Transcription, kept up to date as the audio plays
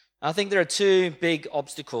I think there are two big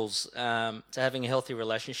obstacles to having a healthy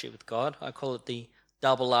relationship with God. I call it the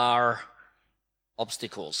double R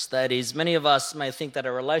obstacles. That is, many of us may think that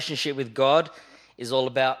a relationship with God is all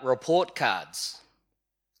about report cards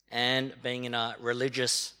and being in a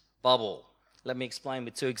religious bubble. Let me explain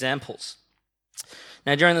with two examples.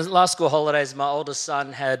 Now, during the last school holidays, my oldest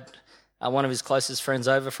son had one of his closest friends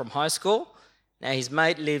over from high school. Now, his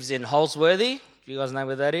mate lives in Holsworthy. Do you guys know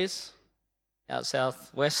where that is? Out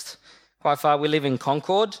southwest, quite far. We live in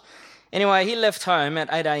Concord. Anyway, he left home at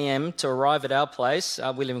 8 a.m. to arrive at our place.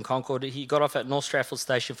 We live in Concord. He got off at North Stratford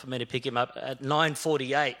Station for me to pick him up at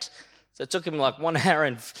 9:48. So it took him like 1 hour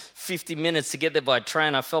and 50 minutes to get there by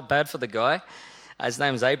train. I felt bad for the guy. His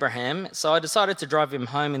name's Abraham. So I decided to drive him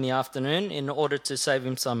home in the afternoon in order to save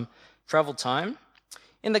him some travel time.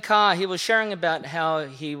 In the car, he was sharing about how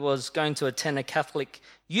he was going to attend a Catholic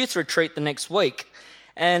youth retreat the next week.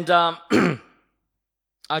 And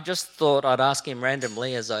I just thought I'd ask him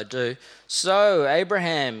randomly, as I do. So,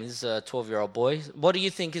 Abraham is a 12-year-old boy. What do you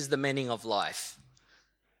think is the meaning of life?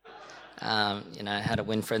 How to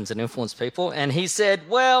win friends and influence people. And he said,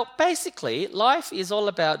 well, basically, life is all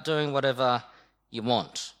about doing whatever you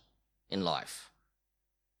want in life.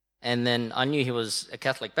 And then I knew he was a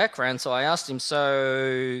Catholic background, so I asked him,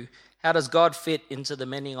 so how does God fit into the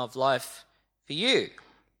meaning of life for you?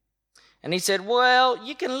 And he said, well,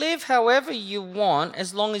 you can live however you want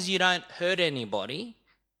as long as you don't hurt anybody.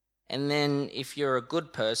 And then if you're a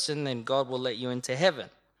good person, then God will let you into heaven.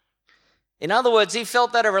 In other words, he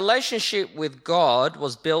felt that a relationship with God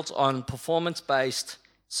was built on performance-based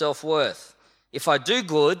self-worth. If I do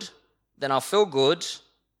good, then I'll feel good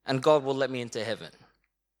and God will let me into heaven.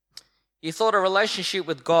 He thought a relationship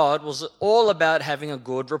with God was all about having a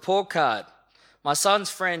good report card. My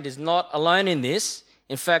son's friend is not alone in this.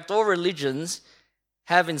 In fact, all religions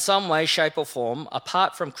have in some way, shape or form,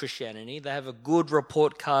 apart from Christianity, they have a good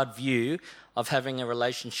report card view of having a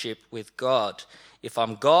relationship with God. If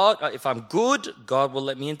I'm good, God will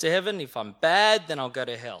let me into heaven. If I'm bad, then I'll go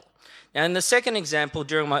to hell. Now, in the second example,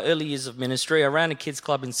 during my early years of ministry, I ran a kids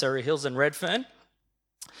club in Surrey Hills and Redfern.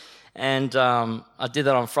 And I did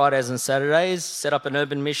that on Fridays and Saturdays, set up an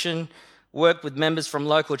urban mission, worked with members from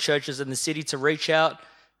local churches in the city to reach out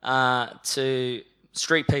to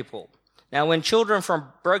street people. Now, when children from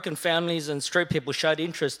broken families and street people showed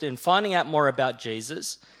interest in finding out more about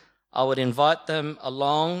Jesus, I would invite them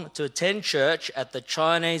along to attend church at the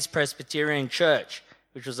Chinese Presbyterian Church,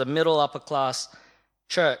 which was a middle upper class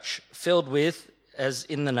church filled with, as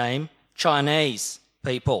in the name, Chinese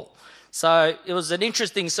people. So it was an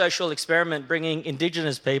interesting social experiment, bringing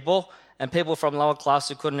Indigenous people and people from lower class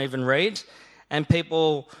who couldn't even read and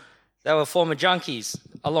people that were former junkies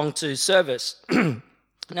along to service.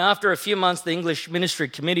 Now, after a few months, the English Ministry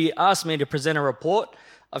Committee asked me to present a report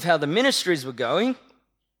of how the ministries were going,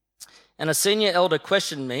 and a senior elder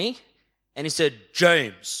questioned me, and he said,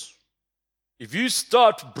 James, if you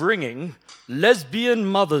start bringing lesbian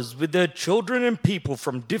mothers with their children and people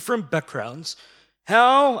from different backgrounds,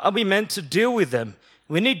 how are we meant to deal with them?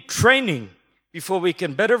 We need training before we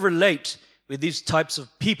can better relate with these types of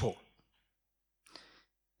people.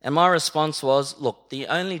 And my response was, look, the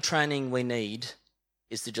only training we need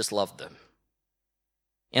is to just love them.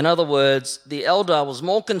 In other words, the elder was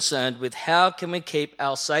more concerned with how can we keep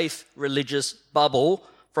our safe religious bubble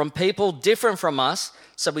from people different from us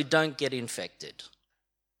so we don't get infected.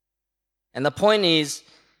 And the point is,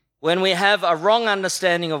 when we have a wrong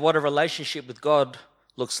understanding of what a relationship with God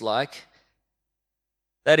looks like,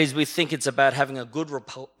 that is, we think it's about having a good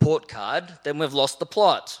report card, then we've lost the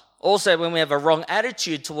plot. Also, when we have a wrong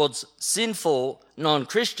attitude towards sinful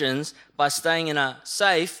non-Christians by staying in a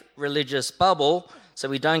safe religious bubble so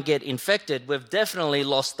we don't get infected, we've definitely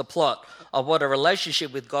lost the plot of what a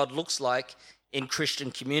relationship with God looks like in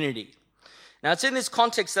Christian community. Now, it's in this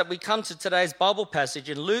context that we come to today's Bible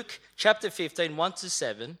passage in Luke chapter 15,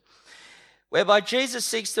 1-7, whereby Jesus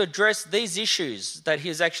seeks to address these issues that he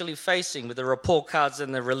is actually facing with the report cards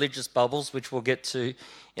and the religious bubbles, which we'll get to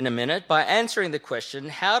in a minute, by answering the question,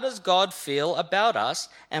 how does God feel about us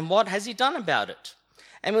and what has he done about it?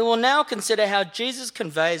 And we will now consider how Jesus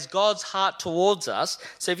conveys God's heart towards us.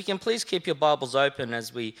 So if you can please keep your Bibles open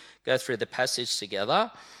as we go through the passage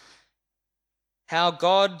together. How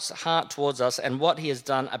God's heart towards us and what he has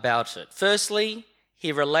done about it. Firstly,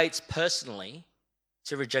 he relates personally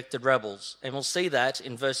to rejected rebels. And we'll see that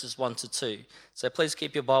in verses 1-2. So please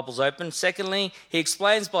keep your Bibles open. Secondly, he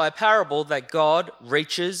explains by a parable that God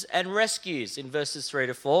reaches and rescues in verses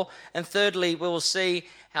 3-4. And thirdly, we will see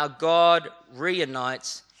how God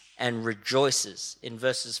reunites and rejoices in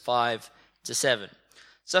verses 5-7.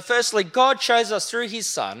 So firstly, God shows us through his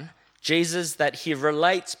Son, Jesus, that he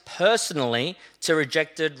relates personally to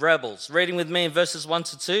rejected rebels. Reading with me in verses 1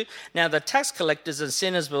 to 2. Now the tax collectors and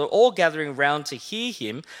sinners were all gathering round to hear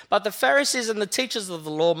him, but the Pharisees and the teachers of the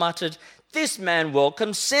law muttered, "This man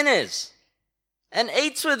welcomes sinners and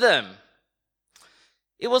eats with them."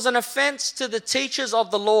 It was an offense to the teachers of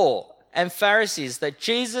the law and Pharisees that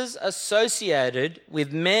Jesus associated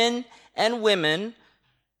with men and women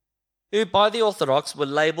who by the Orthodox were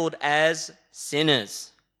labelled as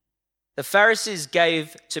sinners. The Pharisees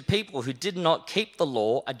gave to people who did not keep the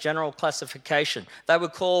law a general classification. They were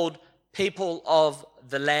called people of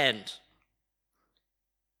the land.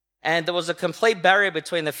 And there was a complete barrier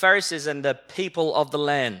between the Pharisees and the people of the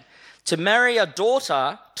land. To marry a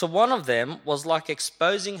daughter to one of them was like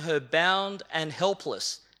exposing her bound and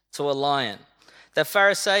helpless to a lion. The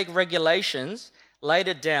Pharisaic regulations laid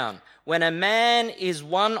it down. When a man is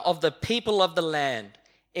one of the people of the land,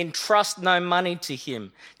 entrust no money to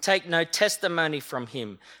him, take no testimony from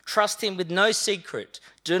him, trust him with no secret,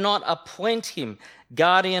 do not appoint him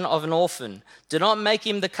guardian of an orphan, do not make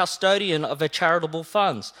him the custodian of a charitable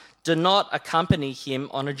funds, do not accompany him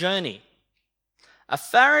on a journey. A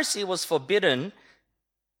Pharisee was forbidden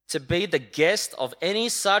to be the guest of any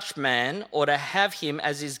such man or to have him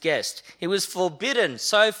as his guest. He was forbidden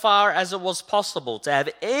so far as it was possible to have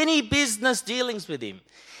any business dealings with him.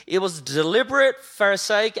 It was a deliberate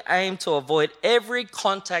Pharisaic aim to avoid every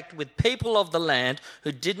contact with people of the land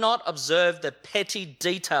who did not observe the petty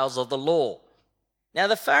details of the law. Now,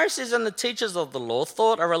 the Pharisees and the teachers of the law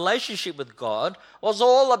thought a relationship with God was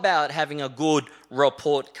all about having a good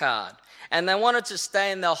report card. And they wanted to stay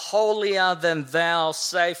in the holier-than-thou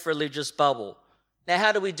safe religious bubble. Now,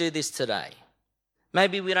 how do we do this today?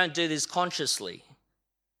 Maybe we don't do this consciously.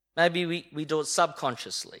 Maybe we do it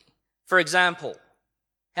subconsciously. For example,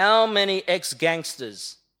 how many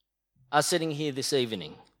ex-gangsters are sitting here this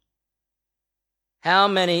evening? How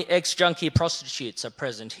many ex-junkie prostitutes are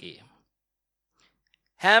present here?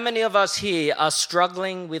 How many of us here are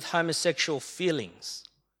struggling with homosexual feelings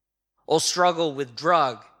or struggle with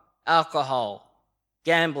drug, alcohol,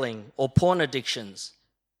 gambling, or porn addictions,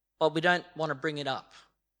 but we don't want to bring it up?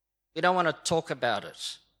 We don't want to talk about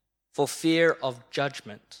it for fear of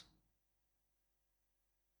judgment.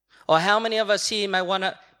 Or how many of us here may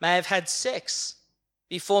have had sex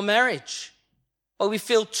before marriage, but we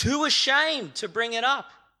feel too ashamed to bring it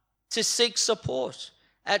up, to seek support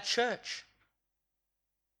at church?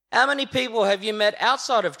 How many people have you met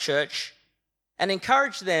outside of church and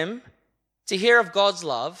encouraged them to hear of God's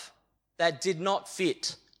love that did not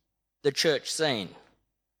fit the church scene?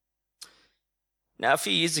 Now, a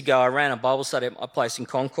few years ago, I ran a Bible study at my place in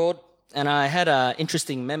Concord, and I had an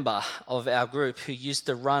interesting member of our group who used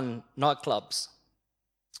to run nightclubs.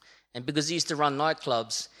 And because he used to run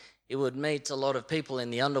nightclubs, he would meet a lot of people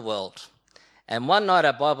in the underworld. And one night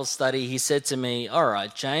at Bible study, he said to me, "All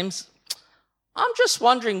right, James, I'm just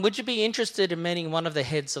wondering, would you be interested in meeting one of the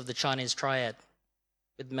heads of the Chinese triad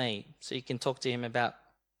with me so you can talk to him about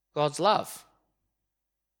God's love?"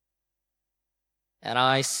 And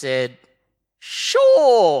I said,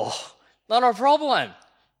 "Sure, not a problem."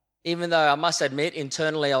 Even though I must admit,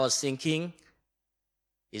 internally I was thinking,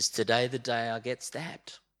 is today the day I get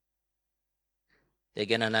stabbed? They're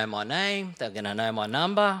going to know my name, they're going to know my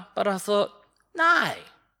number. But I thought, no,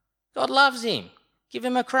 God loves him. Give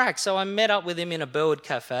him a crack. So I met up with him in a Burwood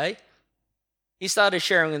cafe. He started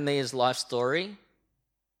sharing with me his life story.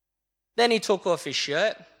 Then he took off his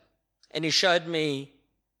shirt and he showed me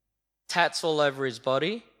tats all over his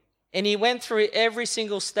body. And he went through every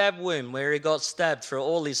single stab wound where he got stabbed through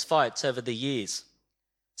all his fights over the years.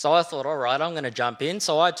 So I thought, all right, I'm going to jump in.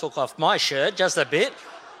 So I took off my shirt just a bit.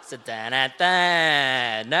 I said,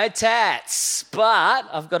 da-da-da, no tats, but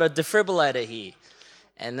I've got a defibrillator here.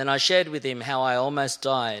 And then I shared with him how I almost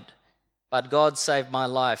died, but God saved my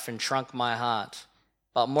life and shrunk my heart.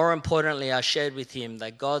 But more importantly, I shared with him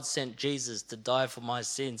that God sent Jesus to die for my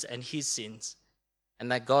sins and his sins,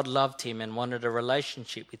 and that God loved him and wanted a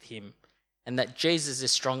relationship with him, and that Jesus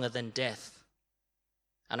is stronger than death.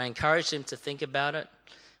 And I encouraged him to think about it.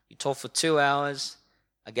 We talked for 2 hours.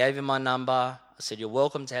 I gave him my number. I said, "You're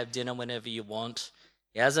welcome to have dinner whenever you want."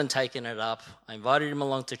 He hasn't taken it up. I invited him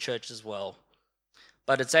along to church as well.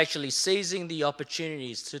 But it's actually seizing the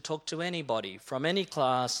opportunities to talk to anybody from any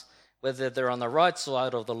class, whether they're on the right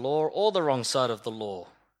side of the law or the wrong side of the law.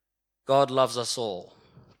 God loves us all.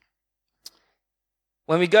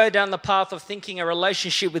 When we go down the path of thinking a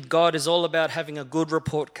relationship with God is all about having a good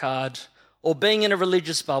report card or being in a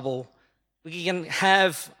religious bubble, we can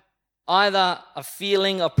have either a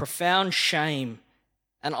feeling of profound shame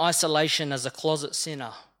and isolation as a closet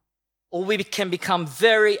sinner. Or we can become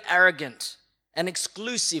very arrogant and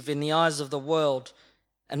exclusive in the eyes of the world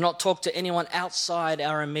and not talk to anyone outside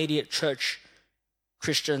our immediate church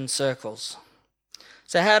Christian circles.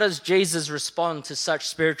 So how does Jesus respond to such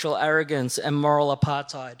spiritual arrogance and moral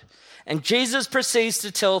apartheid? And Jesus proceeds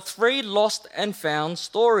to tell 3 lost and found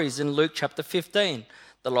stories in Luke chapter 15.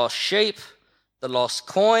 The lost sheep, the lost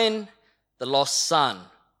coin, the lost son.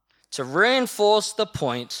 To reinforce the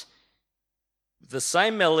point, the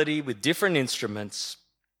same melody with different instruments,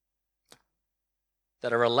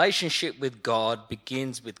 that a relationship with God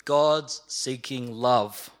begins with God's seeking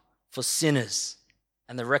love for sinners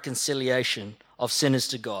and the reconciliation of sinners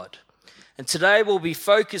to God. And today we'll be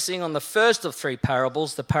focusing on the first of 3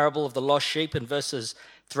 parables, the parable of the lost sheep in verses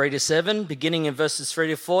 3 to 7. Beginning in verses 3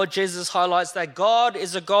 to 4, Jesus highlights that God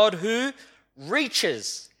is a God who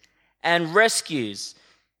reaches and rescues.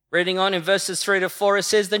 Reading on in verses 3 to 4, it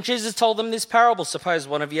says, Then Jesus told them this parable. Suppose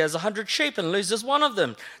one of you has 100 sheep and loses one of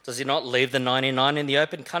them. Does he not leave the 99 in the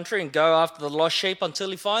open country and go after the lost sheep until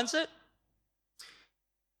he finds it?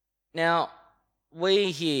 Now,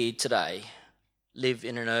 we here today live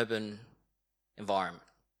in an urban environment.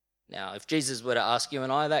 Now, if Jesus were to ask you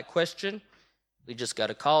and I that question, we just go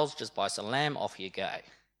to Coles, just buy some lamb, off you go.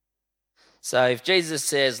 So if Jesus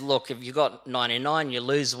says, look, if you got 99, you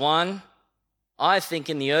lose one, I think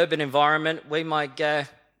in the urban environment, we might go,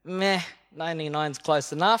 meh, 99's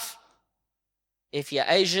close enough. If you're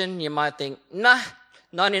Asian, you might think, nah,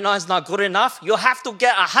 99's not good enough. You have to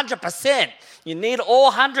get 100%. You need all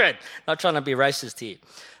 100. Not trying to be racist here.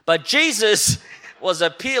 But Jesus was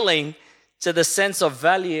appealing to the sense of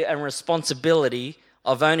value and responsibility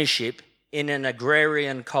of ownership in an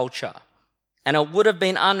agrarian culture. And it would have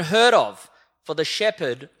been unheard of for the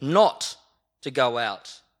shepherd not to go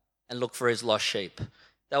out and look for his lost sheep.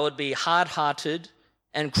 That would be hard-hearted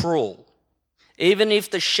and cruel. Even if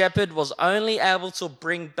the shepherd was only able to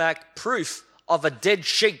bring back proof of a dead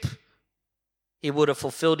sheep, he would have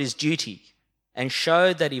fulfilled his duty and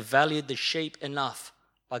showed that he valued the sheep enough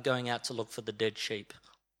by going out to look for the dead sheep.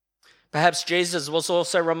 Perhaps Jesus was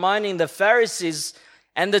also reminding the Pharisees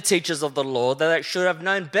and the teachers of the law that they should have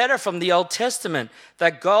known better from the Old Testament,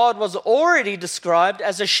 that God was already described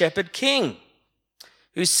as a shepherd king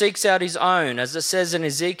who seeks out his own, as it says in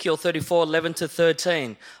Ezekiel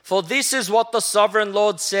 34:11-13. For this is what the sovereign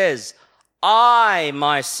Lord says, I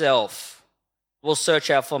myself will search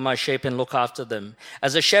out for my sheep and look after them.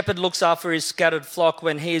 As a shepherd looks after his scattered flock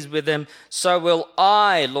when he is with them, so will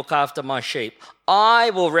I look after my sheep. I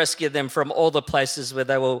will rescue them from all the places where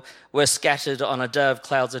they were scattered on a day of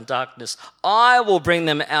clouds and darkness. I will bring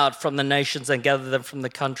them out from the nations and gather them from the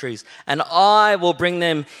countries, and I will bring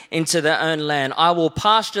them into their own land. I will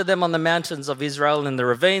pasture them on the mountains of Israel and the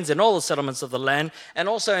ravines and all the settlements of the land. And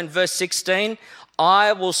also in verse 16,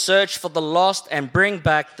 I will search for the lost and bring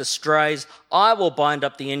back the strays. I will bind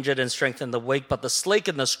up the injured and strengthen the weak, but the sleek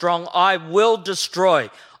and the strong I will destroy.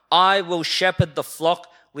 I will shepherd the flock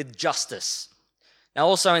with justice. Now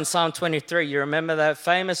also in Psalm 23, you remember that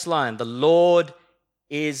famous line, the Lord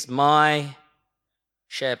is my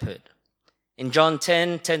shepherd. In John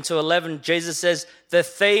 10:10-11, Jesus says, the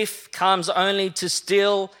thief comes only to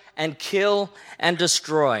steal and kill and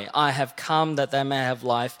destroy. I have come that they may have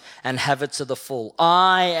life and have it to the full.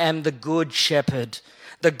 I am the good shepherd.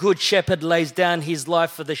 The good shepherd lays down his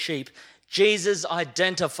life for the sheep. Jesus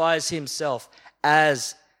identifies himself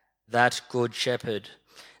as that good shepherd.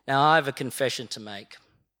 Now, I have a confession to make.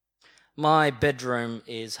 My bedroom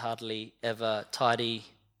is hardly ever tidy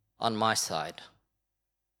on my side,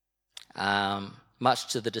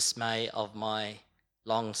 much to the dismay of my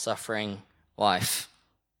long-suffering wife.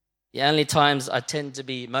 The only times I tend to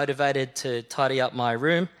be motivated to tidy up my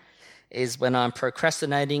room is when I'm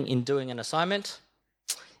procrastinating in doing an assignment,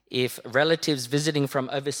 if relatives visiting from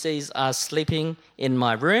overseas are sleeping in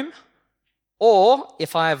my room, or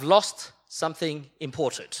if I have lost something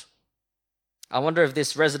important. I wonder if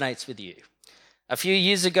this resonates with you. A few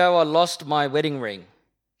years ago, I lost my wedding ring.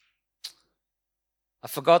 I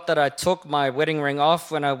forgot that I took my wedding ring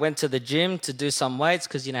off when I went to the gym to do some weights,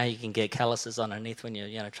 because you know you can get calluses underneath when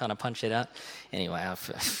you're trying to punch it out. Anyway,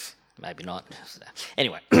 maybe not.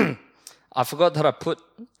 Anyway, I forgot that I put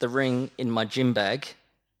the ring in my gym bag,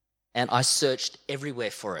 and I searched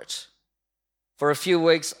everywhere for it. For a few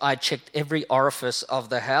weeks, I checked every orifice of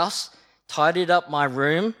the house, tidied up my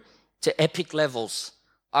room to epic levels.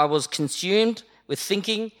 I was consumed with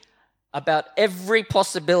thinking about every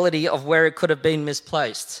possibility of where it could have been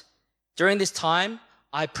misplaced. During this time,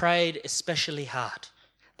 I prayed especially hard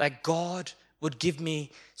that God would give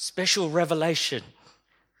me special revelation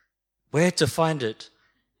where to find it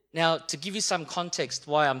Now, to give you some context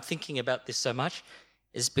why I'm thinking about this so much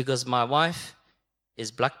is because my wife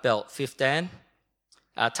is black belt 5th Dan,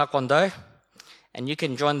 Taekwondo, and you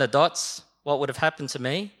can join the dots. What would have happened to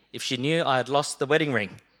me if she knew I had lost the wedding ring?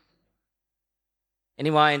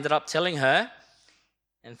 Anyway, I ended up telling her,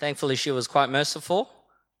 and thankfully she was quite merciful.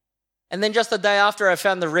 And then just the day after, I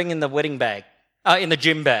found the ring in the wedding bag, in the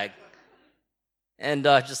gym bag. And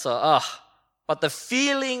I just thought, but the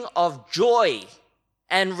feeling of joy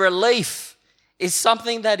and relief is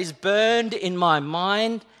something that is burned in my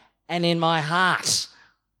mind and in my heart.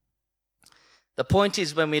 The point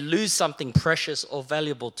is, when we lose something precious or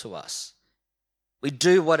valuable to us, we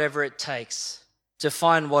do whatever it takes to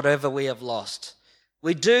find whatever we have lost.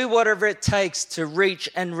 We do whatever it takes to reach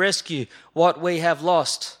and rescue what we have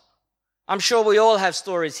lost. I'm sure we all have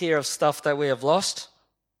stories here of stuff that we have lost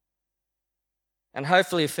and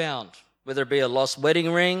hopefully found, whether it be a lost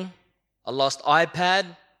wedding ring, a lost iPad,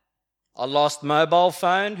 a lost mobile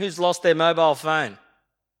phone. Who's lost their mobile phone?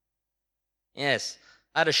 Yes.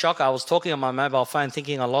 I had a shock. I was talking on my mobile phone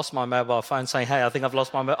thinking I lost my mobile phone, saying, hey, I think I've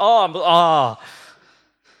lost my mobile.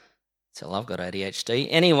 Till I've got ADHD.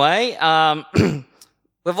 Anyway,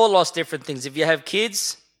 we've all lost different things. If you have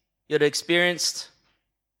kids, you'd experienced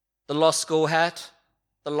the lost school hat,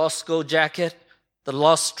 the lost school jacket, the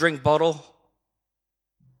lost drink bottle.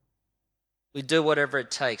 We do whatever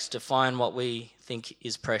it takes to find what we think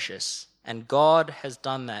is precious. And God has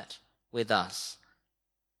done that with us.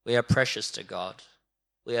 We are precious to God.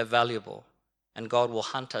 We are valuable. And God will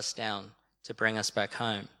hunt us down to bring us back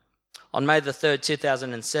home. On May the 3rd,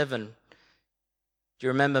 2007, do you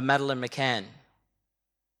remember Madeleine McCann?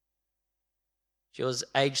 She was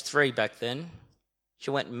age 3 back then.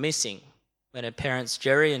 She went missing when her parents,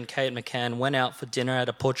 Jerry and Kate McCann, went out for dinner at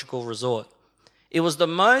a Portugal resort. It was the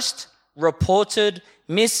most reported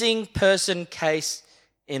missing person case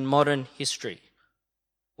in modern history.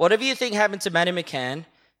 Whatever you think happened to Maddie McCann,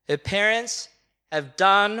 her parents have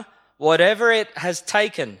done whatever it has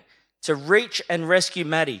taken to reach and rescue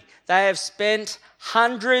Maddie. They have spent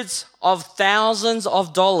hundreds of thousands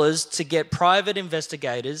of dollars to get private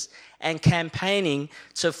investigators and campaigning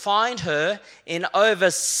to find her in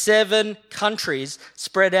over 7 countries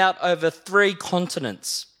spread out over 3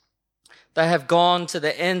 continents. They have gone to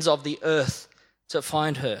the ends of the earth to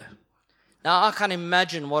find her. Now, I can't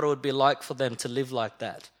imagine what it would be like for them to live like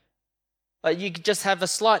that. But you could just have a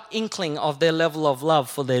slight inkling of their level of love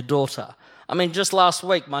for their daughter. I mean, just last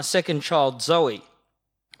week, my second child, Zoe,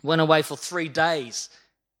 went away for 3 days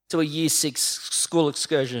to a Year 6 school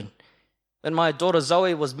excursion. When my daughter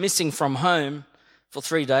Zoe was missing from home for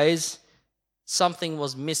 3 days, something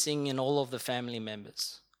was missing in all of the family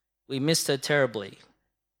members. We missed her terribly.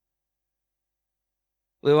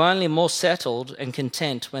 We were only more settled and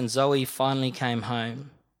content when Zoe finally came home.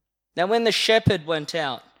 Now, when the shepherd went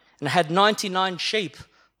out and had 99 sheep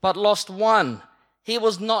but lost 1, he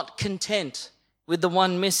was not content with the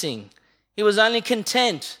 1 missing. He was only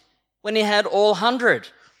content when he had all 100.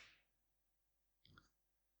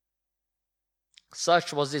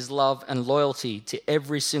 Such was his love and loyalty to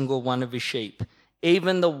every single one of his sheep,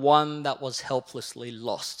 even the one that was helplessly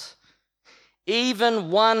lost.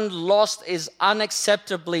 Even one lost is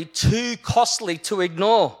unacceptably too costly to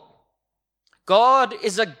ignore. God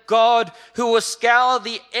is a God who will scour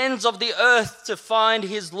the ends of the earth to find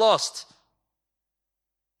his lost.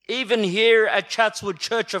 Even here at Chatswood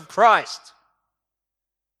Church of Christ,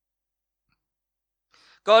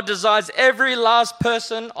 God desires every last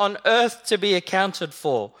person on earth to be accounted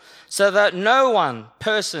for, so that no one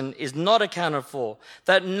person is not accounted for,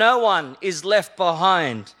 that no one is left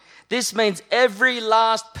behind. This means every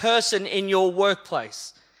last person in your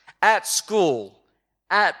workplace, at school,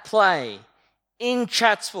 at play, in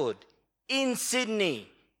Chatswood, in Sydney,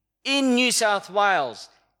 in New South Wales,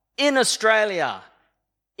 in Australia,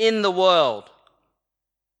 in the world.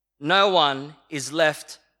 No one is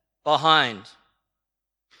left behind.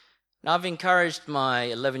 Now, I've encouraged my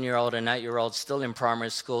 11-year-old and 8-year-old still in primary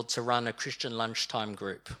school to run a Christian lunchtime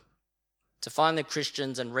group, to find the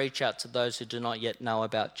Christians and reach out to those who do not yet know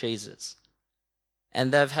about Jesus.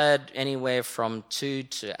 And they've had anywhere from 2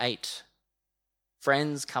 to 8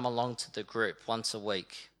 friends come along to the group once a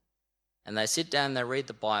week. And they sit down, they read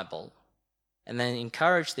the Bible, and then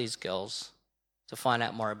encourage these girls to find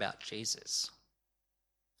out more about Jesus.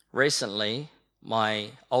 Recently, my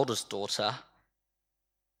oldest daughter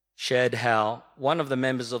shared how one of the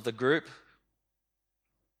members of the group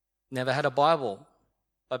never had a Bible,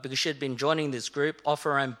 but because she had been joining this group, off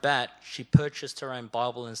her own bat, she purchased her own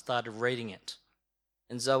Bible and started reading it.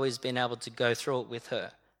 And Zoe's been able to go through it with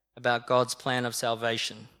her about God's plan of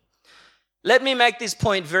salvation. Let me make this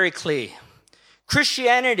point very clear.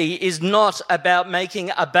 Christianity is not about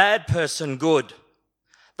making a bad person good.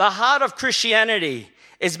 The heart of Christianity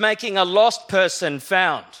is making a lost person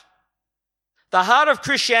found. The heart of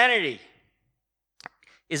Christianity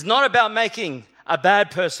is not about making a bad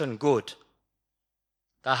person good.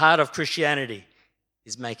 The heart of Christianity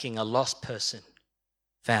is making a lost person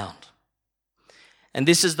found. And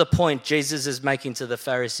this is the point Jesus is making to the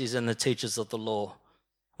Pharisees and the teachers of the law.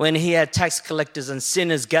 When he had tax collectors and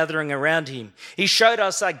sinners gathering around him, he showed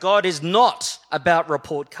us that God is not about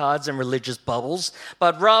report cards and religious bubbles,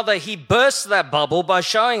 but rather he bursts that bubble by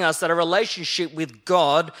showing us that a relationship with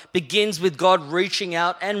God begins with God reaching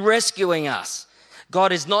out and rescuing us.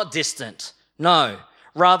 God is not distant. No.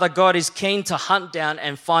 Rather, God is keen to hunt down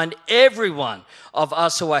and find every one of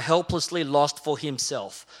us who are helplessly lost for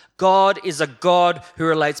himself. God is a God who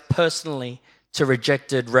relates personally to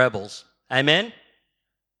rejected rebels. Amen?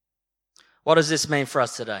 What does this mean for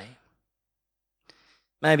us today?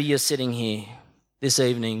 Maybe you're sitting here this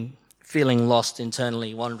evening feeling lost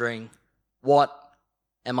internally, wondering, what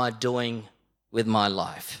am I doing with my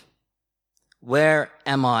life? Where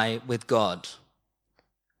am I with God?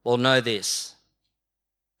 Well, know this.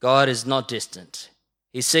 God is not distant.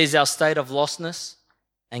 He sees our state of lostness,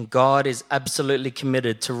 and God is absolutely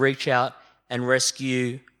committed to reach out and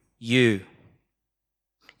rescue you.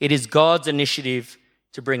 It is God's initiative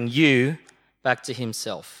to bring you back to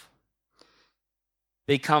himself.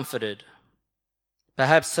 Be comforted.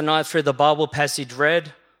 Perhaps tonight through the Bible passage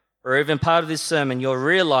read, or even part of this sermon, you're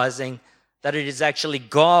realizing that it is actually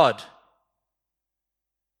God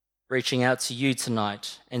reaching out to you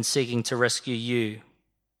tonight and seeking to rescue you.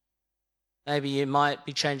 Maybe you might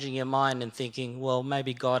be changing your mind and thinking, well,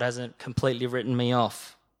 maybe God hasn't completely written me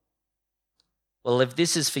off. Well, if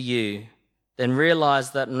this is for you, then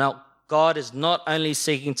realize that God is not only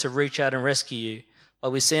seeking to reach out and rescue you,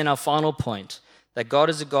 but we see in our final point that God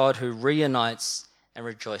is a God who reunites and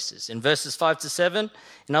rejoices. In verses 5-7,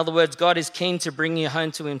 in other words, God is keen to bring you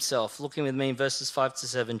home to himself. Looking with me in verses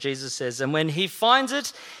 5-7, Jesus says, and when he finds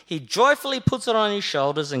it, he joyfully puts it on his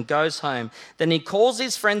shoulders and goes home. Then he calls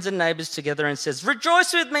his friends and neighbors together and says,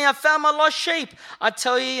 rejoice with me, I found my lost sheep. I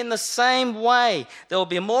tell you, in the same way, there will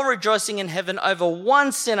be more rejoicing in heaven over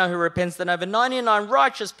one sinner who repents than over 99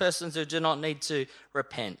 righteous persons who do not need to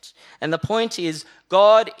repent. And the point is,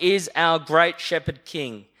 God is our great shepherd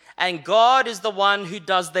king. And God is the one who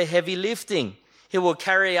does the heavy lifting. He will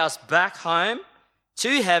carry us back home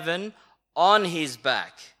to heaven on his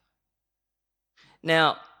back.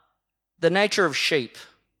 Now, the nature of sheep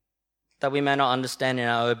that we may not understand in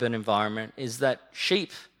our urban environment is that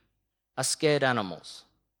sheep are scared animals.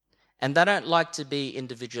 And they don't like to be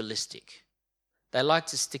individualistic. They like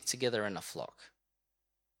to stick together in a flock.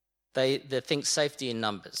 They think safety in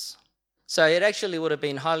numbers. So it actually would have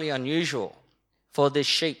been highly unusual for this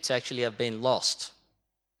sheep to actually have been lost.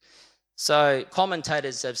 So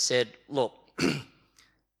commentators have said, look,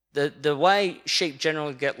 the way sheep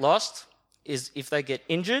generally get lost is if they get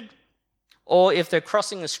injured or if they're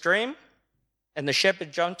crossing a stream and the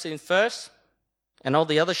shepherd jumps in first and all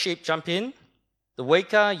the other sheep jump in. The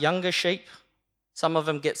weaker, younger sheep, some of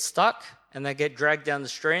them get stuck and they get dragged down the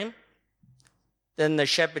stream. Then the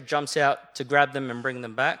shepherd jumps out to grab them and bring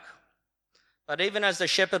them back. But even as the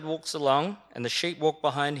shepherd walks along and the sheep walk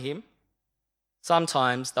behind him,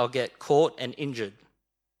 sometimes they'll get caught and injured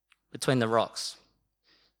between the rocks.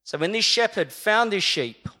 So when this shepherd found this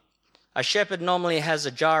sheep, a shepherd normally has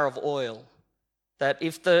a jar of oil that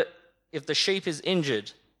if the sheep is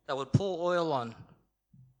injured, they would pour oil on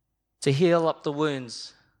to heal up the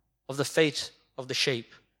wounds of the feet of the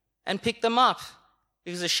sheep and pick them up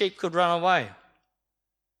because the sheep could run away.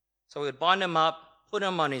 So we would bind him up, put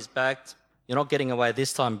him on his back. You're not getting away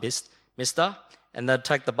this time, mister. And they'd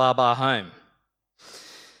take the baba home.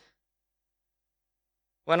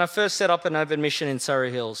 When I first set up an urban mission in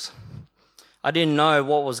Surrey Hills, I didn't know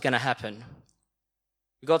what was going to happen.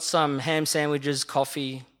 We got some ham sandwiches,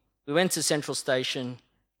 coffee. We went to Central Station.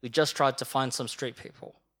 We just tried to find some street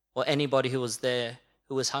people or anybody who was there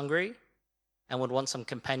who was hungry and would want some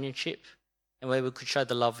companionship and where we could show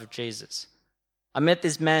the love of Jesus. I met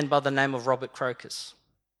this man by the name of Robert Crocus.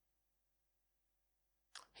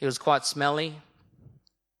 He was quite smelly.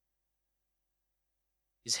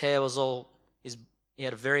 His hair was he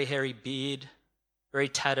had a very hairy beard, very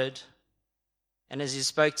tattered. And as he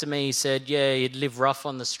spoke to me, he said, yeah, he'd live rough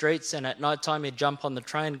on the streets and at night time he'd jump on the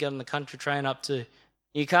train, get on the country train up to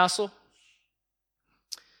Newcastle.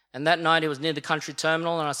 And that night he was near the country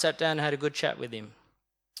terminal and I sat down and had a good chat with him.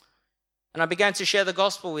 And I began to share the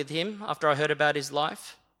gospel with him after I heard about his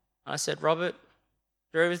life. And I said, Robert,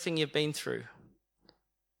 through everything you've been through,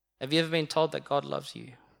 have you ever been told that God loves you?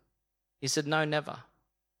 He said, no, never.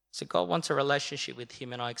 So God wants a relationship with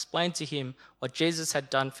him, and I explained to him what Jesus had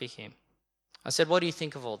done for him. I said, what do you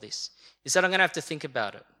think of all this? He said, I'm going to have to think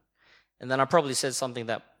about it. And then I probably said something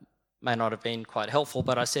that may not have been quite helpful,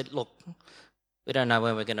 but I said, look, we don't know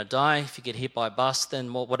when we're going to die. If you get hit by a bus,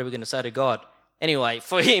 then what are we going to say to God? Anyway,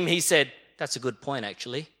 for him, he said, that's a good point,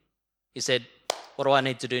 actually. He said, what do I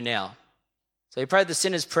need to do now? So he prayed the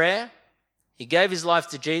sinner's prayer. He gave his life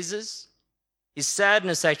to Jesus. His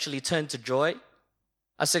sadness actually turned to joy.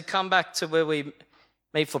 I said, come back to where we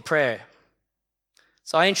meet for prayer.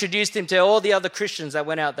 So I introduced him to all the other Christians that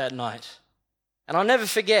went out that night. And I'll never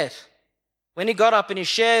forget, when he got up and he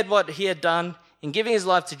shared what he had done in giving his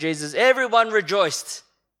life to Jesus, everyone rejoiced.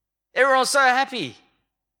 Everyone was so happy.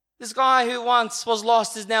 This guy who once was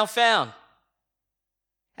lost is now found.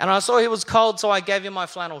 And I saw he was cold, so I gave him my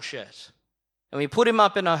flannel shirt. And we put him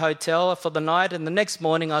up in a hotel for the night, and the next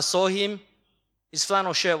morning I saw him. His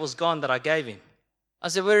flannel shirt was gone that I gave him. I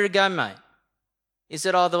said, where did it go, mate? He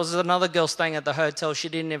said, there was another girl staying at the hotel. She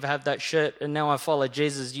didn't even have that shirt, and now I follow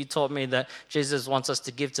Jesus. You taught me that Jesus wants us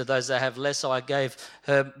to give to those that have less, so I gave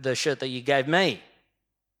her the shirt that you gave me.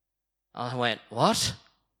 I went, what?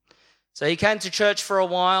 So he came to church for a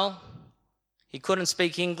while. He couldn't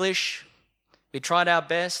speak English. We tried our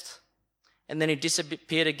best. And then he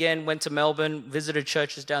disappeared again, went to Melbourne, visited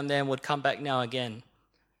churches down there, and would come back now again.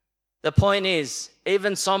 The point is,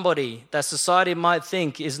 even somebody that society might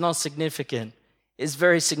think is not significant is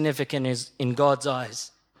very significant in God's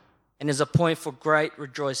eyes and is a point for great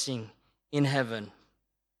rejoicing in heaven.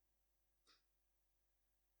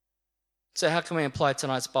 So how can we apply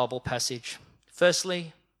tonight's Bible passage?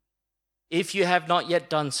 Firstly, if you have not yet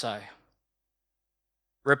done so,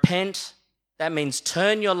 repent. That means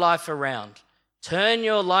turn your life around. Turn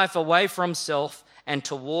your life away from self and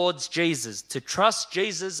towards Jesus, to trust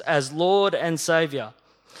Jesus as Lord and Saviour.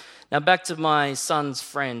 Now back to my son's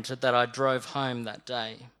friend that I drove home that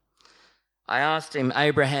day. I asked him,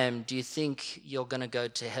 Abraham, do you think you're going to go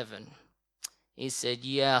to heaven? He said,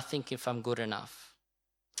 yeah, I think if I'm good enough.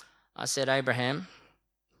 I said, Abraham,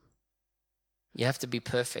 you have to be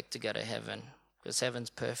perfect to go to heaven, because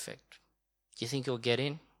heaven's perfect. Do you think you'll get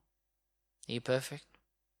in? Are you perfect?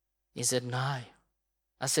 He said, no.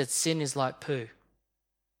 I said, sin is like poo.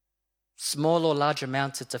 Small or large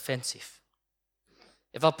amounts, it's offensive.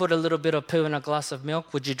 If I put a little bit of poo in a glass of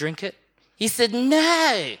milk, would you drink it? He said,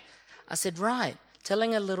 no. I said, right.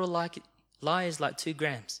 Telling a little lie is like 2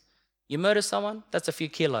 grams. You murder someone, that's a few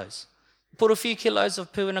kilos. Put a few kilos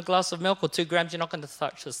of poo in a glass of milk or 2 grams, you're not going to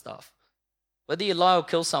touch the stuff. Whether you lie or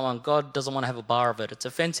kill someone, God doesn't want to have a bar of it. It's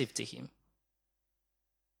offensive to him.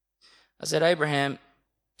 I said, Abraham,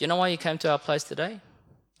 do you know why you came to our place today?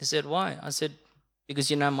 He said, why? I said,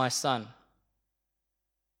 because you know my son.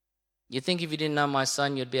 You think if you didn't know my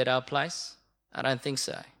son, you'd be at our place? I don't think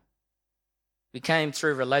so. We came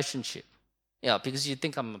through relationship. Yeah, because you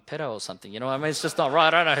think I'm a pedo or something. You know what I mean? It's just not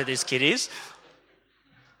right. I don't know who this kid is.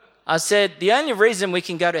 I said, the only reason we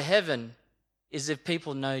can go to heaven is if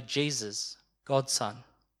people know Jesus, God's son.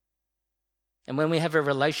 And when we have a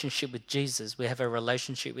relationship with Jesus, we have a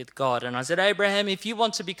relationship with God. And I said, Abraham, if you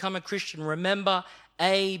want to become a Christian, remember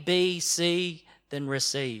A, B, C, then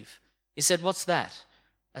receive. He said, what's that?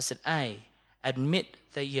 I said, A, admit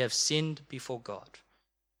that you have sinned before God.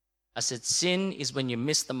 I said, sin is when you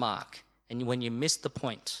miss the mark and when you miss the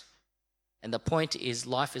point. And the point is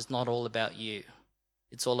life is not all about you.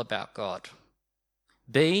 It's all about God.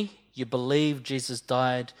 B, you believe Jesus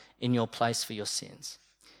died in your place for your sins.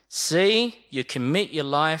 C, you commit your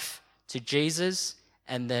life to Jesus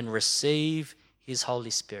and then receive his Holy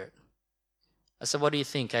Spirit. I said, what do you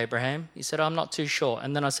think, Abraham? He said, I'm not too sure.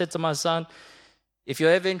 And then I said to my son, if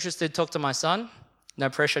you're ever interested, talk to my son. No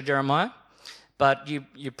pressure, Jeremiah. But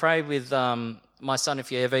you pray with my son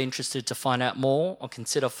if you're ever interested to find out more or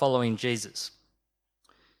consider following Jesus.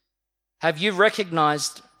 Have you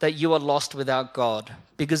recognized that you are lost without God?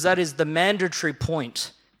 Because that is the mandatory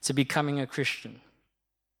point to becoming a Christian.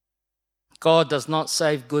 God does not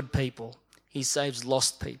save good people. He saves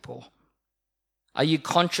lost people. Are you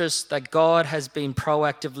conscious that God has been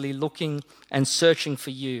proactively looking and searching for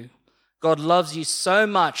you? God loves you so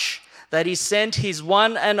much that he sent his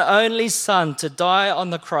one and only son to die on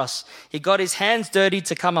the cross. He got his hands dirty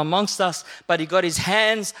to come amongst us, but he got his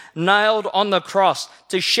hands nailed on the cross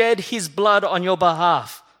to shed his blood on your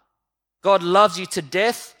behalf. God loves you to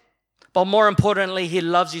death, but more importantly, he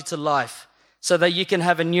loves you to life so that you can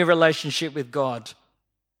have a new relationship with God.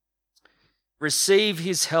 Receive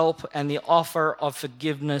his help and the offer of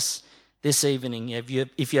forgiveness this evening if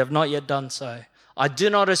you have not yet done so. I do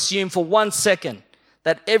not assume for 1 second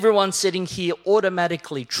that everyone sitting here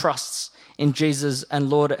automatically trusts in Jesus and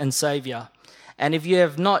Lord and Savior. And if you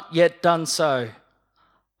have not yet done so,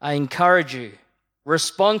 I encourage you,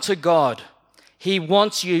 respond to God. He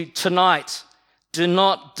wants you tonight. Do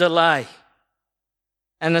not delay.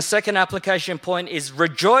 And the second application point is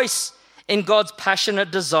rejoice in God's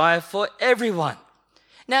passionate desire for everyone.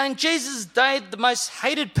 Now, in Jesus' day, the most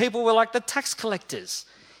hated people were like the tax collectors.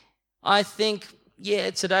 I think,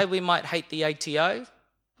 today we might hate the ATO,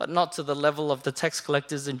 but not to the level of the tax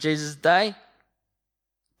collectors in Jesus' day.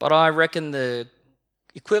 But I reckon the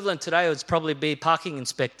equivalent today would probably be parking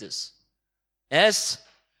inspectors. Yes?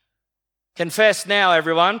 Confess now,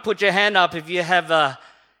 everyone. Put your hand up if you have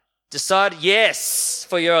decided. Yes,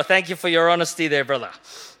 thank you for your honesty there, brother.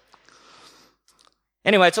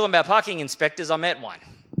 Anyway, talking about parking inspectors, I met one.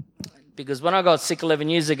 Because when I got sick 11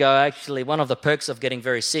 years ago, actually, one of the perks of getting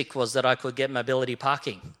very sick was that I could get mobility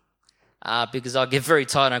parking. Because I'd get very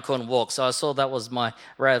tired and I couldn't walk. So I saw that was my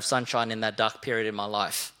ray of sunshine in that dark period in my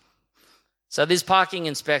life. So this parking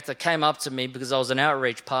inspector came up to me because I was an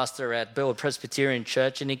outreach pastor at Bellwood Presbyterian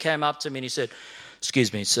Church, and he came up to me and he said,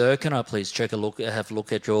 "Excuse me, sir, can I please have a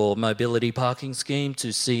look at your mobility parking scheme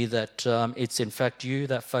to see that it's in fact you,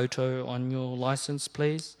 that photo on your license,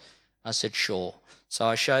 please?" I said, "Sure." So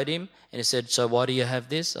I showed him, and he said, "So why do you have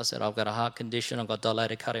this?" I said, "I've got a heart condition, I've got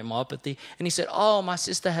dilated cardiomyopathy." And he said, "Oh, my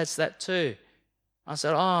sister has that too." I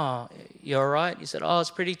said, "Oh, you all right?" He said, "Oh,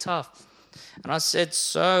 it's pretty tough." And I said,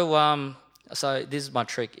 So this is my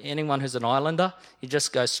trick. Anyone who's an islander, you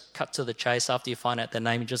just go cut to the chase. After you find out their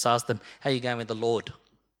name, you just ask them, "How you going with the Lord?"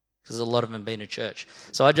 Because a lot of them been to church.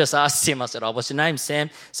 So I just asked him, I said, "Oh, what's your name, Sam?"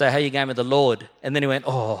 So, "How you going with the Lord?" And then he went,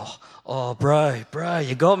 Oh, bro,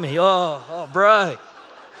 you got me. Oh, bro.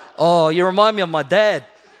 Oh, you remind me of my dad.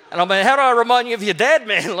 And I went, "How do I remind you of your dad,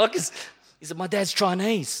 man?" Look, he said, "My dad's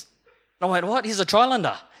Chinese." And I went, "What? He's a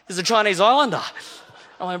Trilander. He's a Chinese islander."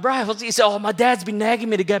 I went, "Bro," he said, "Oh, my dad's been nagging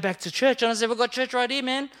me to go back to church." And I said, "We've got church right here,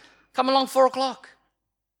 man. Come along 4 o'clock.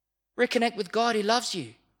 Reconnect with God. He loves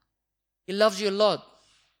you. He loves you a lot.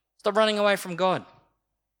 Stop running away from God."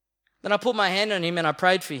 Then I put my hand on him and I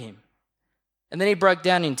prayed for him. And then he broke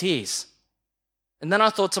down in tears. And then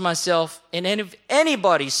I thought to myself, and if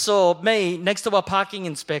anybody saw me next to a parking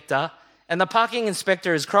inspector and the parking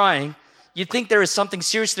inspector is crying, you'd think there is something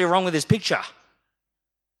seriously wrong with this picture.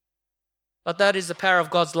 But that is the power of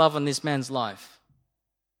God's love in this man's life.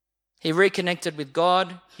 He reconnected with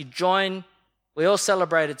God. He joined. We all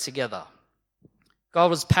celebrated together. God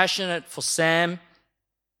was passionate for Sam,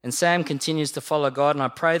 and Sam continues to follow God, and I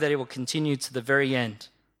pray that he will continue to the very end.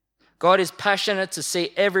 God is passionate to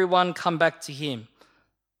see everyone come back to him.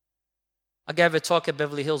 I gave a talk at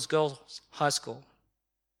Beverly Hills Girls High School.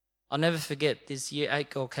 I'll never forget, this year 8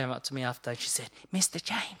 girl came up to me after. She said, "Mr.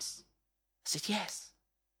 James." I said, "Yes."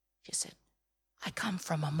 She said, "I come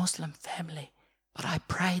from a Muslim family, but I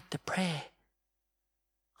prayed the prayer.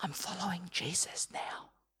 I'm following Jesus now."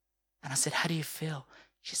 And I said, "How do you feel?"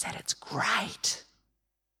 She said, "It's great.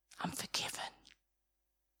 I'm forgiven."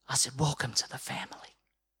 I said, "Welcome to the family."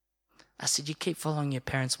 I said, "You keep following your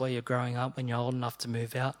parents while you're growing up when you're old enough to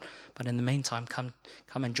move out. But in the meantime, come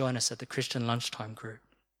and join us at the Christian lunchtime group."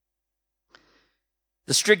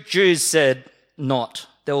 The strict Jews said not,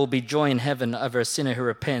 "There will be joy in heaven over a sinner who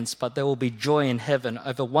repents, but there will be joy in heaven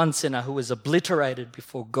over one sinner who is obliterated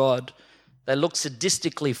before God." They look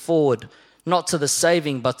sadistically forward, not to the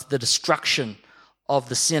saving, but to the destruction of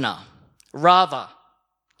the sinner. Rather,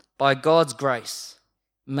 by God's grace,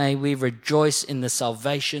 may we rejoice in the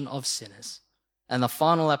salvation of sinners. And the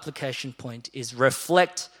final application point is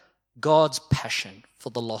reflect God's passion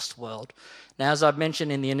for the lost world. Now, as I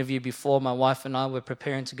mentioned in the interview before, my wife and I were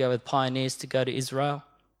preparing to go with Pioneers to go to Israel.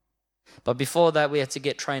 But before that, we had to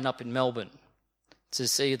get trained up in Melbourne to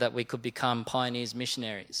see that we could become Pioneers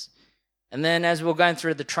missionaries. And then as we were going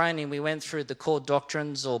through the training, we went through the core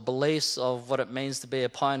doctrines or beliefs of what it means to be a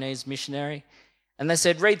Pioneers missionary. And they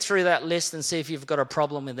said, read through that list and see if you've got a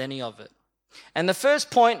problem with any of it. And the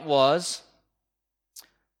first point was,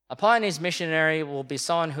 a Pioneers missionary will be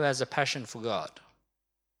someone who has a passion for God.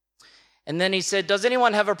 And then he said, does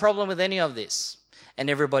anyone have a problem with any of this? And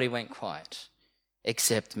everybody went quiet,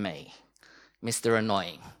 except me, Mr.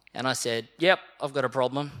 Annoying. And I said, yep, I've got a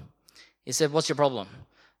problem. He said, what's your problem?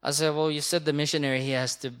 I said, well, you said the missionary, he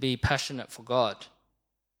has to be passionate for God.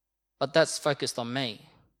 But that's focused on me.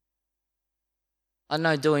 I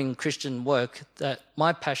know doing Christian work that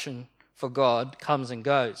my passion for God comes and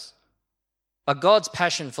goes. But God's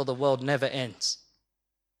passion for the world never ends.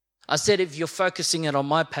 I said, if you're focusing it on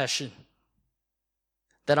my passion,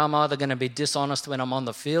 then I'm either going to be dishonest when I'm on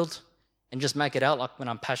the field and just make it out like when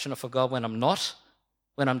I'm passionate for God when I'm not,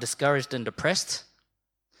 when I'm discouraged and depressed.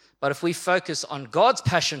 But if we focus on God's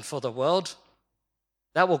passion for the world,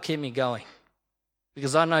 that will keep me going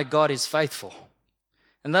because I know God is faithful.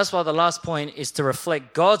 And that's why the last point is to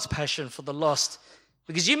reflect God's passion for the lost.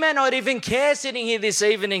 Because you may not even care sitting here this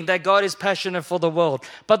evening that God is passionate for the world.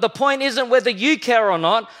 But the point isn't whether you care or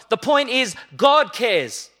not. The point is God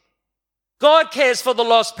cares. God cares for the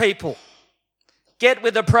lost people. Get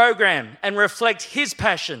with the program and reflect His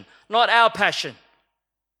passion, not our passion.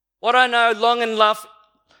 What I know long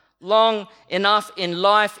enough in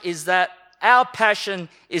life is that our passion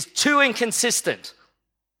is too inconsistent.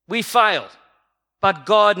 We fail, but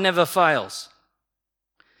God never fails.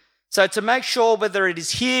 So to make sure whether it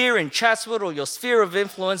is here in Chatswood or your sphere of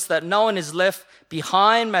influence that no one is left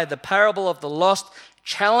behind, may the parable of the lost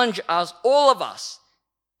challenge us, all of us,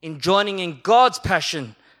 in joining in God's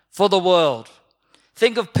passion for the world.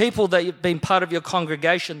 Think of people that have been part of your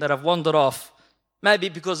congregation that have wandered off, maybe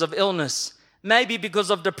because of illness, maybe because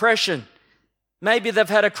of depression, maybe they've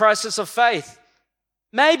had a crisis of faith.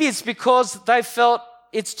 Maybe it's because they felt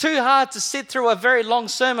it's too hard to sit through a very long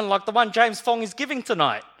sermon like the one James Fong is giving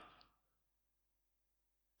tonight.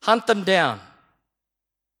 Hunt them down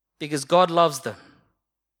because God loves them.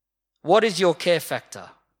 What is your care factor?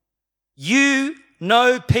 You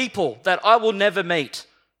know people that I will never meet,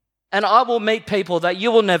 and I will meet people that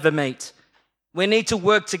you will never meet. We need to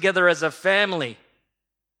work together as a family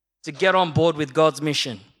to get on board with God's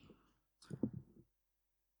mission.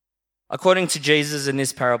 According to Jesus in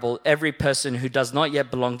this parable, every person who does not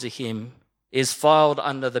yet belong to Him is filed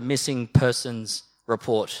under the missing persons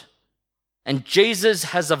report. And Jesus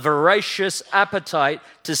has a voracious appetite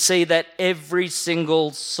to see that every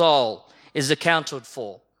single soul is accounted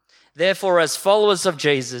for. Therefore, as followers of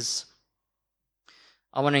Jesus,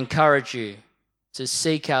 I want to encourage you to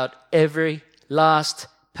seek out every last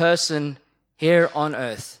person here on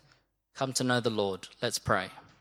earth. Come to know the Lord. Let's pray.